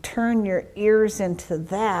you turn your ears into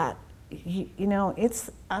that,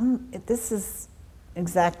 this is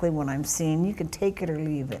exactly what I'm seeing. You can take it or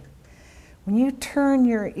leave it. When you turn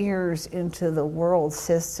your ears into the world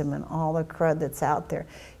system and all the crud that's out there,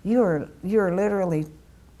 you're literally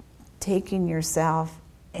taking yourself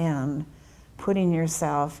and putting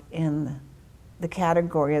yourself in the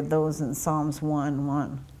category of those in Psalms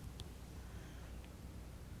 1:1,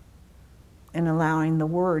 and allowing the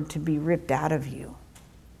word to be ripped out of you.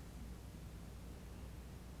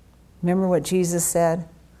 Remember what Jesus said?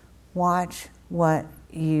 Watch what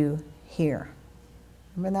you hear.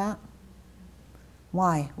 Remember that?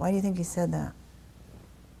 Why? Why do you think He said that?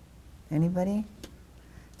 Anybody?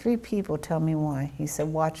 3 people tell me why. He said,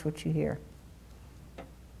 watch what you hear.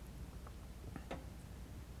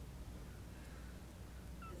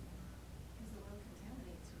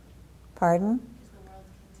 Pardon?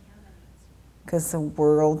 Because the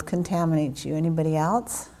world contaminates you. Anybody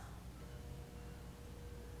else?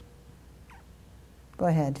 Go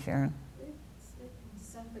ahead, Sharon. It can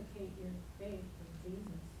suffocate your faith in Jesus.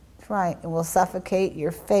 That's right. It will suffocate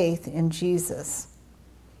your faith in Jesus.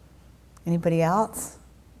 Anybody else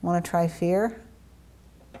want to try fear?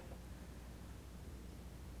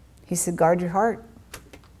 He said, guard your heart.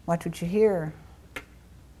 Watch what you hear.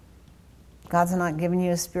 God's not giving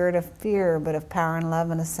you a spirit of fear, but of power and love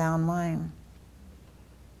and a sound mind.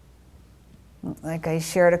 Like I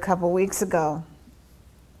shared a couple weeks ago,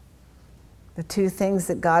 the 2 things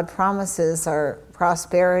that God promises are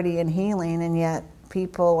prosperity and healing, and yet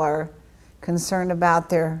people are concerned about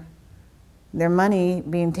their money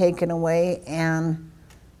being taken away and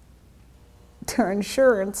their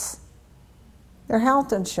insurance, their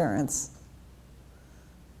health insurance.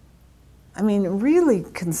 I mean, really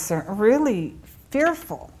concerned, really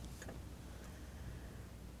fearful.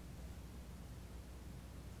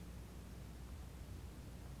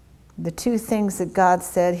 The 2 things that God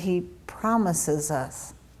said He promises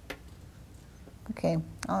us. Okay,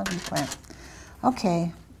 I'll be quiet.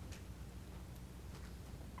 Okay.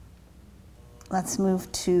 Let's move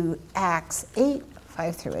to Acts 8,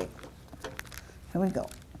 5-8. Here we go.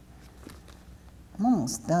 I'm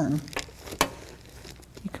almost done.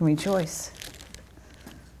 You can rejoice.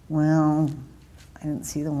 Well, I didn't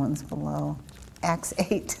see the ones below. Acts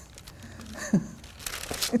 8.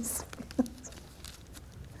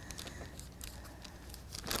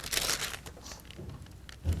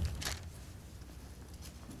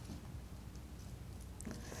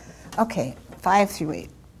 Okay, 5-8.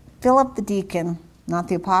 Philip the deacon, not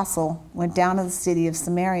the apostle, went down to the city of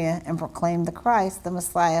Samaria and proclaimed the Christ, the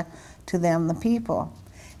Messiah, to them, the people.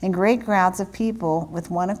 And great crowds of people with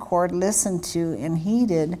one accord listened to and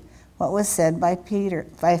heeded what was said by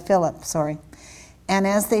Philip. And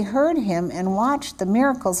as they heard him and watched the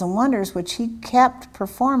miracles and wonders which he kept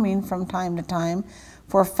performing from time to time,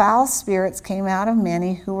 for foul spirits came out of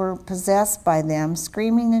many who were possessed by them,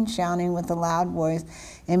 screaming and shouting with a loud voice,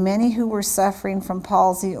 and many who were suffering from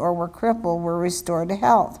palsy or were crippled were restored to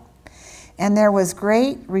health. And there was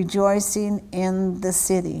great rejoicing in the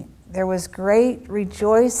city. There was great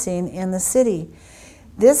rejoicing in the city.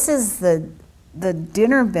 This is the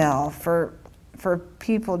dinner bell for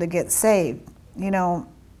people to get saved. I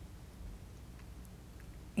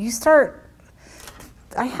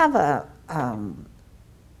have a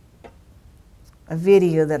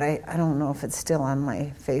video that I don't know if it's still on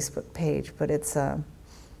my Facebook page, but it's a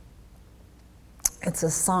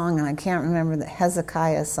song, and I can't remember that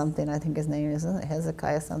Hezekiah something, I think his name is, isn't it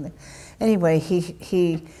Hezekiah something? Anyway,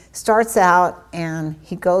 he starts out and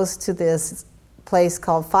he goes to this place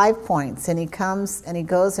called 5 Points, and he comes and he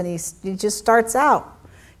goes and he just starts out,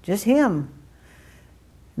 just him.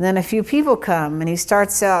 And then a few people come and he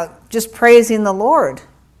starts out just praising the Lord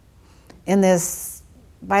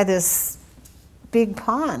by this big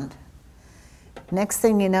pond. Next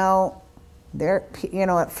thing you know,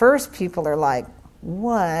 at first people are like,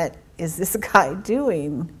 what is this guy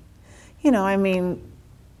doing? I mean,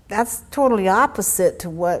 that's totally opposite to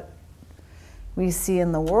what we see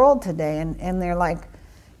in the world today. And they're like,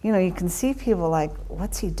 you can see people like,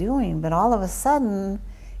 what's he doing? But all of a sudden,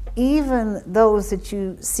 even those that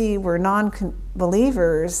you see were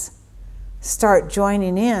non-believers start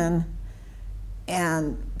joining in,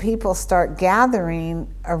 and people start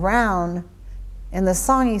gathering around. And the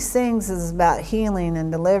song he sings is about healing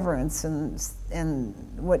and deliverance and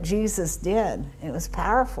what Jesus did. It was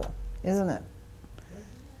powerful, isn't it?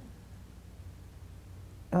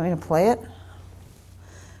 You want me to play it?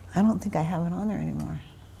 I don't think I have it on there anymore.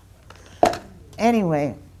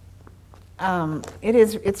 Anyway,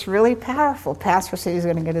 it's really powerful. Pastor said he's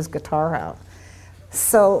going to get his guitar out.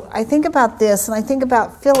 So I think about this, and I think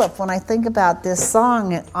about Philip. When I think about this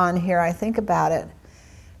song on here, I think about it,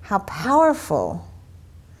 how powerful,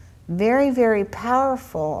 very, very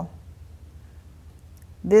powerful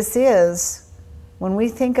this is when we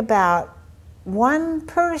think about one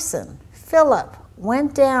person. Philip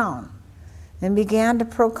went down and began to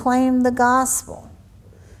proclaim the gospel.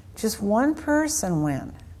 Just one person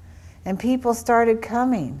went, and people started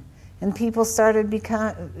coming, and people started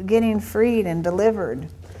getting freed and delivered,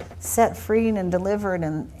 set free and delivered,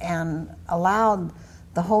 and allowed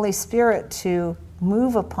the Holy Spirit to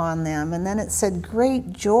move upon them. And then it said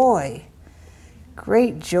great joy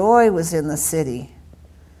was in the city.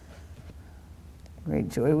 Great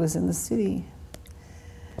joy was in the city.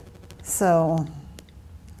 So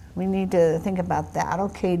we need to think about that.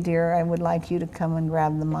 Okay, dear, I would like you to come and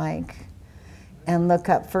grab the mic and look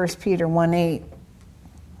up 1 Peter 1:8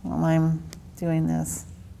 while I'm doing this.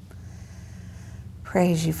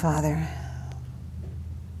 Praise you, Father.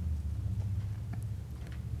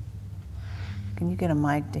 Can you get a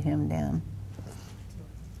mic to him, Dan?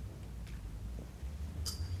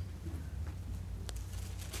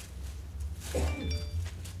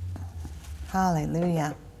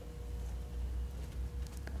 Hallelujah.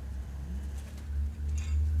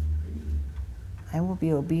 I will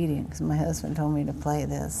be obedient because my husband told me to play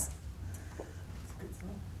this.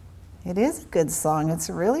 It is a good song. It's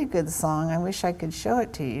a really good song. I wish I could show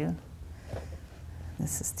it to you.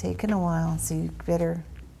 This is taking a while, so you better.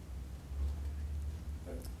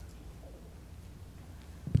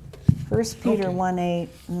 1 Peter 1:8,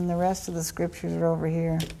 and then the rest of the scriptures are over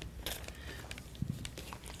here.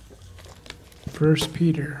 1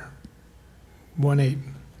 Peter 1:8.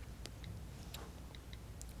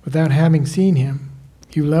 Without having seen him,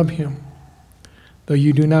 you love him. Though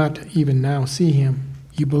you do not even now see him,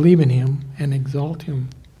 you believe in him and exalt him,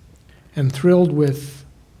 and thrilled with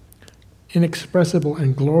inexpressible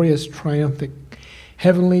and glorious triumphant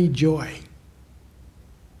heavenly joy.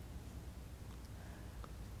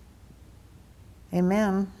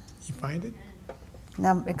 Amen. You find it?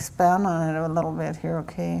 Now expound on it a little bit here,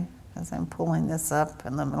 okay? As I'm pulling this up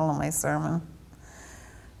in the middle of my sermon.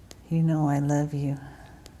 You know I love you.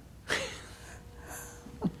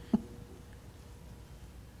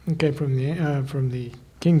 Okay, from the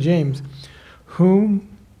King James, whom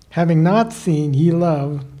having not seen ye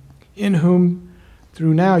love, in whom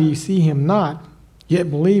through now ye see him not, yet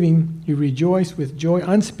believing you rejoice with joy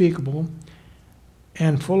unspeakable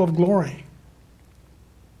and full of glory.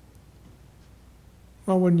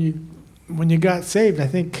 Well, when you got saved, I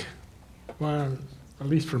think, well, at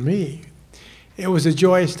least for me, it was a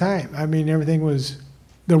joyous time. I mean,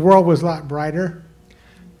 the world was a lot brighter.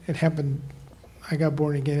 It happened. I got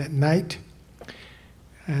born again at night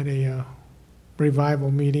at a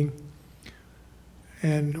revival meeting.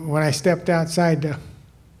 And when I stepped outside,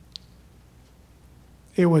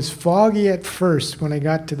 it was foggy at first when I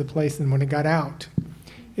got to the place, and when I got out,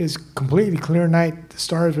 it was completely clear night. The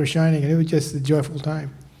stars were shining, and it was just a joyful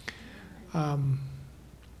time.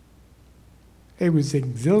 It was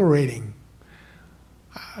exhilarating.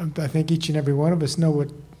 I think each and every one of us know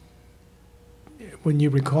what. When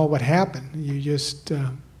you recall what happened, you just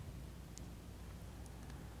a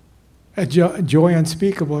joy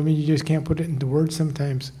unspeakable. I mean, you just can't put it into words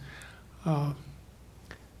sometimes.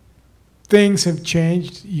 Things have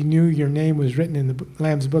changed. You knew your name was written in the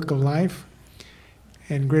Lamb's Book of Life,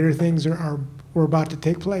 and greater things were about to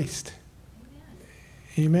take place.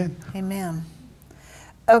 Amen. Amen.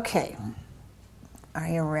 Okay. Are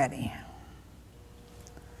you ready?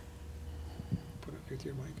 Put it with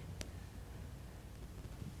your mic.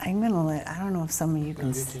 I'm going to I don't know if some of you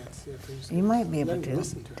can see it. You might be able to.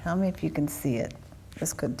 Tell me if you can see it.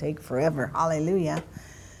 This could take forever. Hallelujah.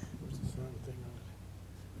 Where's the sound thing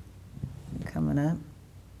on it? Coming up.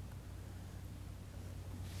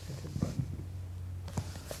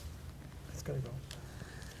 It's got to go.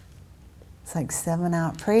 It's like 7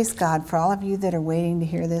 out. Praise God for all of you that are waiting to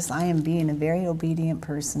hear this. I am being a very obedient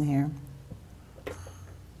person here.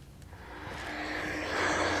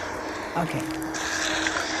 Okay.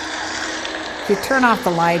 If you turn off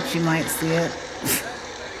the lights, you might see it.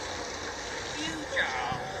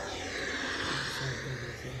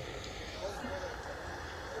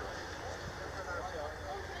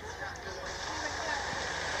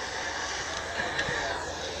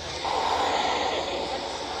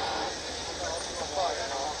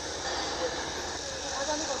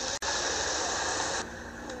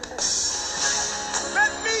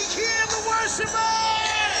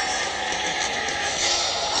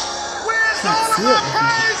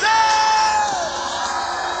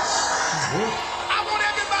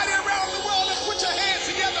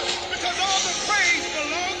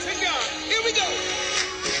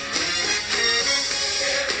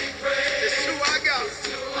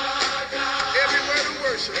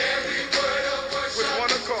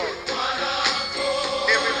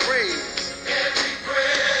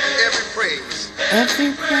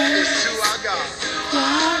 Every praise is to our God.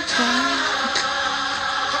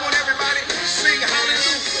 Come on, everybody, sing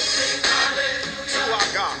hallelujah to our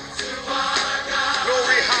God.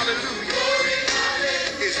 Glory, hallelujah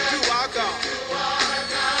is to our God.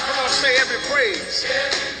 Come on, say every praise.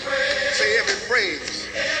 Say every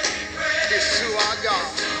praise is to our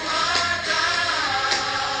God.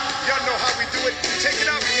 Y'all know how we do it. Take it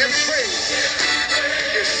up. Every praise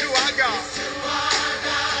is to our God.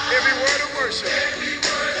 Every word of worship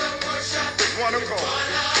with one accord.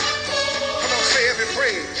 Come on, say every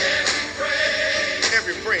praise.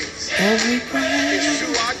 Every praise. Every praise is to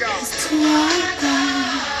our God.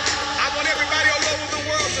 I want everybody all over the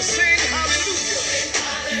world to sing hallelujah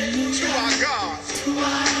to our God.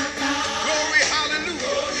 Glory,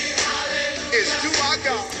 hallelujah is to our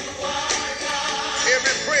God.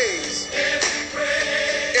 Every praise.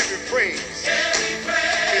 Every praise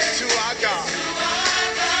is to our God.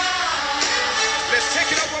 Let's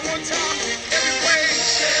take it up one more time. Every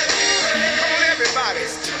praise. Come on, everybody.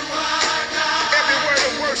 Every word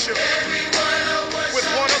of worship with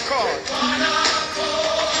one accord.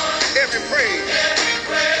 Every praise.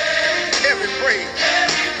 Every praise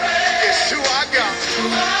is to our God.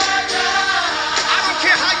 I don't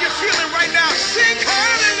care how you're feeling right now. Sing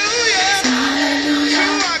hallelujah to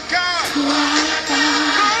our God.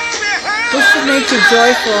 This should make you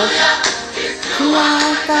joyful. To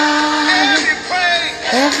our God. Every praise,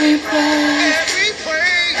 every praise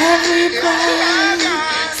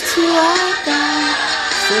to our God.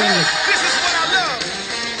 This is what I love.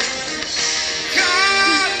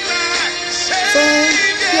 God, my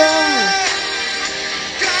Savior.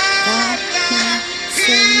 God, my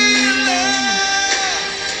Savior.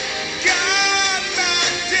 God, my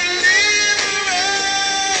deliverer.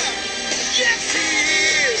 Yes, He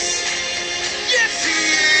is. Yes, He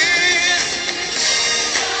is.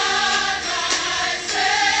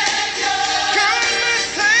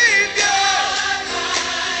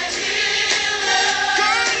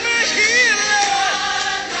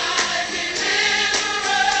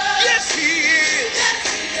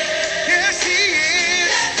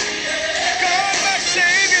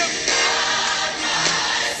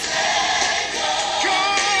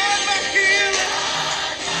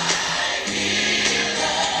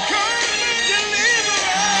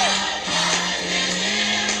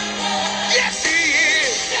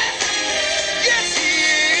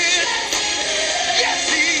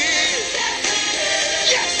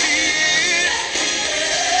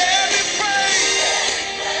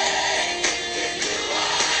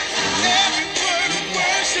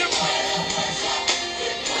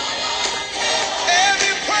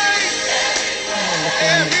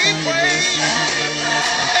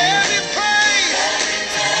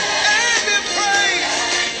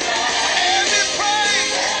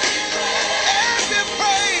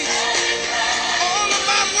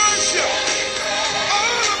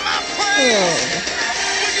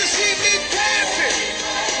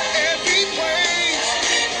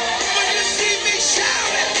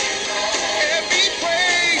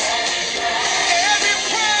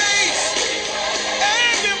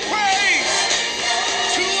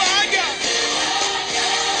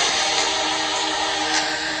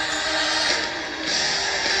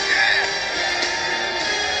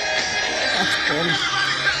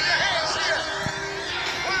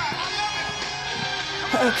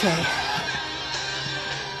 Okay.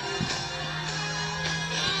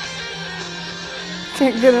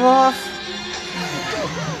 Can't get it off.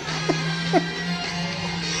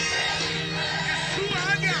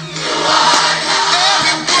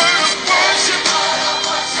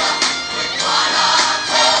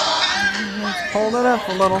 up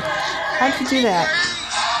a little. How'd you do that?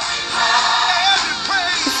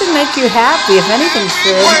 This should make you happy, if anything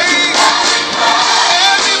should.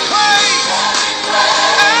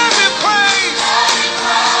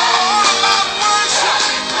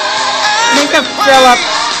 Make them fill up.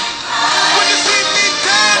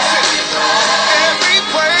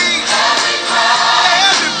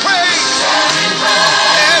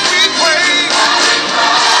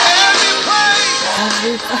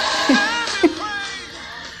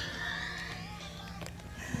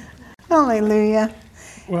 Hallelujah.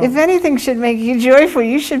 Well, If anything should make you joyful,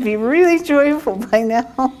 you should be really joyful by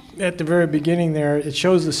now. at the very beginning there, it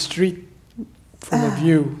shows the street from a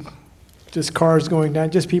view. Just cars going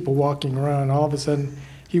down, just people walking around. All of a sudden,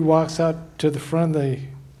 he walks out to the front of the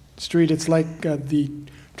street. It's like the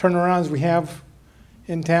turnarounds we have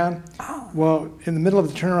in town. Well, in the middle of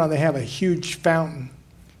the turnaround, they have a huge fountain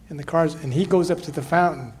in the cars, and he goes up to the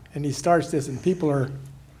fountain, and he starts this, and people are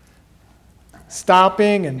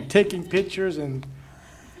stopping and taking pictures, and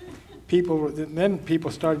then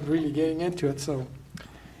people started really getting into it. So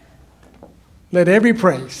let every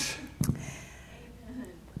praise.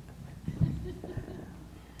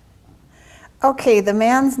 Okay, the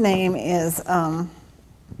man's name is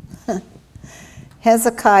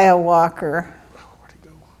Hezekiah Walker. Where'd he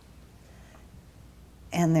go?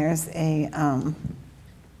 And there's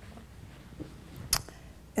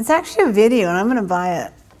it's actually a video, and I'm going to buy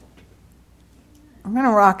it. I'm going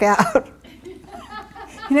to rock out. You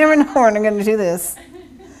never know when I'm going to do this.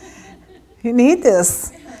 You need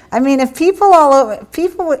this. I mean, if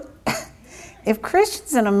if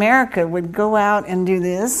Christians in America would go out and do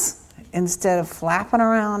this instead of flapping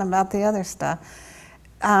around about the other stuff,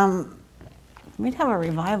 we'd have a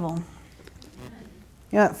revival.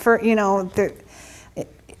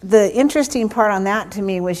 The interesting part on that to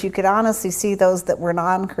me was you could honestly see those that were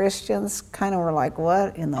non-Christians kind of were like,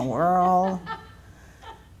 what in the world?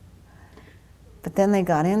 But then they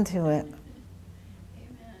got into it.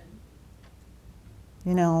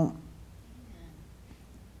 You know,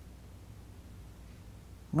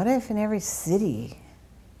 what if in every city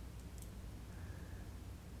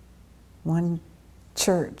one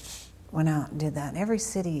church went out and did that? In every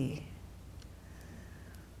city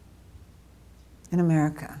in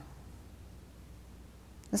America.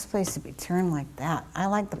 This place would be turned like that. I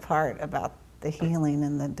like the part about the healing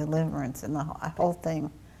and the deliverance and the whole thing.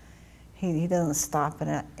 He doesn't stop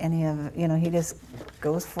at any of it. He just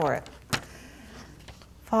goes for it.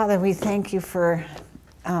 Father, we thank you for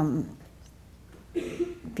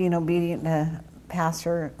being obedient to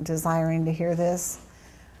Pastor desiring to hear this.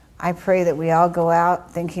 I pray that we all go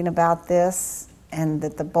out thinking about this, and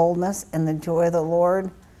that the boldness and the joy of the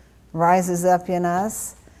Lord rises up in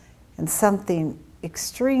us, and something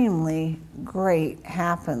extremely great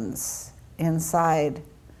happens inside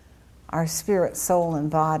our spirit, soul,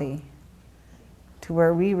 and body, to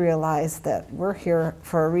where we realize that we're here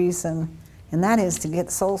for a reason, and that is to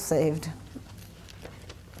get souls saved.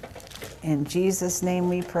 In Jesus' name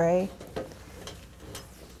we pray.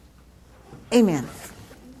 Amen.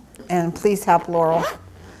 And please help Laurel,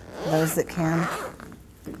 those that can.